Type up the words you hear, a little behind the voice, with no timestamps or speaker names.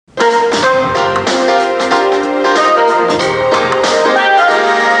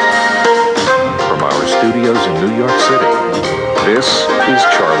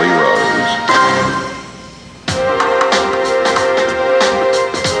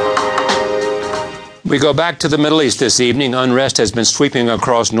We go back to the Middle East this evening. Unrest has been sweeping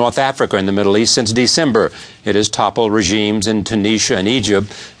across North Africa and the Middle East since December. It has toppled regimes in Tunisia and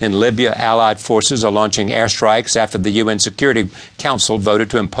Egypt. In Libya, Allied forces are launching airstrikes after the UN Security Council voted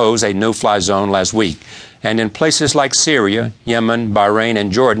to impose a no-fly zone last week. And in places like Syria, Yemen, Bahrain,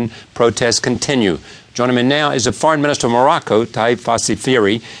 and Jordan, protests continue. Joining me now is the Foreign Minister of Morocco, Taieb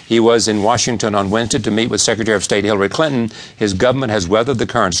Fassi-Fihri. He was in Washington on Wednesday to meet with Secretary of State Hillary Clinton. His government has weathered the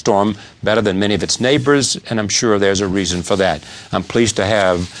current storm better than many of its neighbors, and I'm sure there's a reason for that. I'm pleased to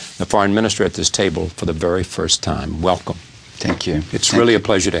have the Foreign Minister at this table for the very first time. Welcome. Thank you. It's really a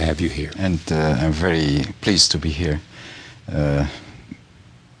pleasure to have you here. And I'm very pleased to be here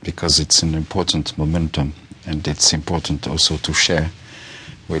because it's an important momentum, and it's important also to share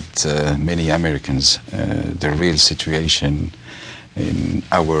with many Americans the real situation in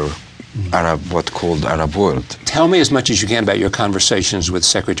our what called Arab world. Tell me as much as you can about your conversations with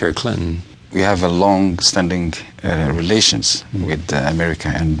Secretary Clinton. We have a long-standing relations with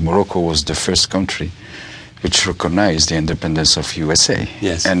America, and Morocco was the first country which recognized the independence of USA.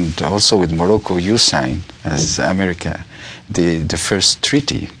 Yes. And also with Morocco, you signed, as America, the first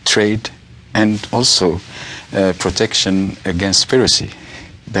treaty, trade, and also protection against piracy.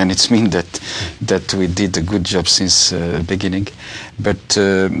 Then it's mean that we did a good job since the beginning. But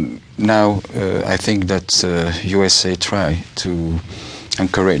now I think that USA try to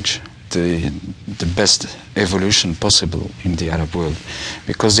encourage the best evolution possible in the Arab world,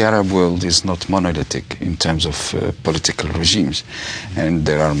 because the Arab world is not monolithic in terms of political regimes, and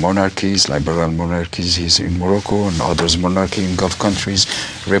there are monarchies, liberal monarchies here in Morocco, and others monarchy in Gulf countries,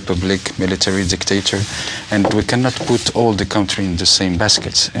 republic, military dictator, and we cannot put all the country in the same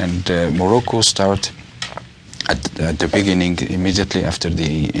baskets. And Morocco start at the beginning, immediately after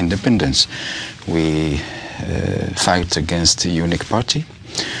the independence. We fight against the unique party.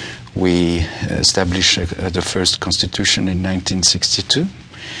 We established the first constitution in 1962,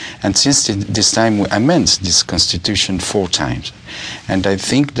 and since this time we amend this constitution 4 times. And I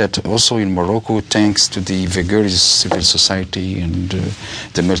think that also in Morocco, thanks to the vigorous civil society and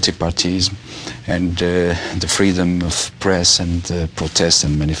the multi-partyism and the freedom of press and protest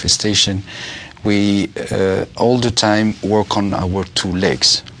and manifestation, we all the time work on our 2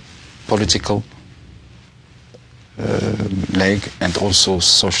 legs, political leg and also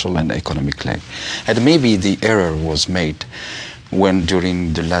social and economic leg. And maybe the error was made when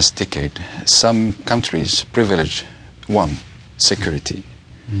during the last decade some countries privilege one, security,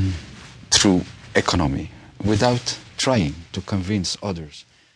 through economy, without trying to convince others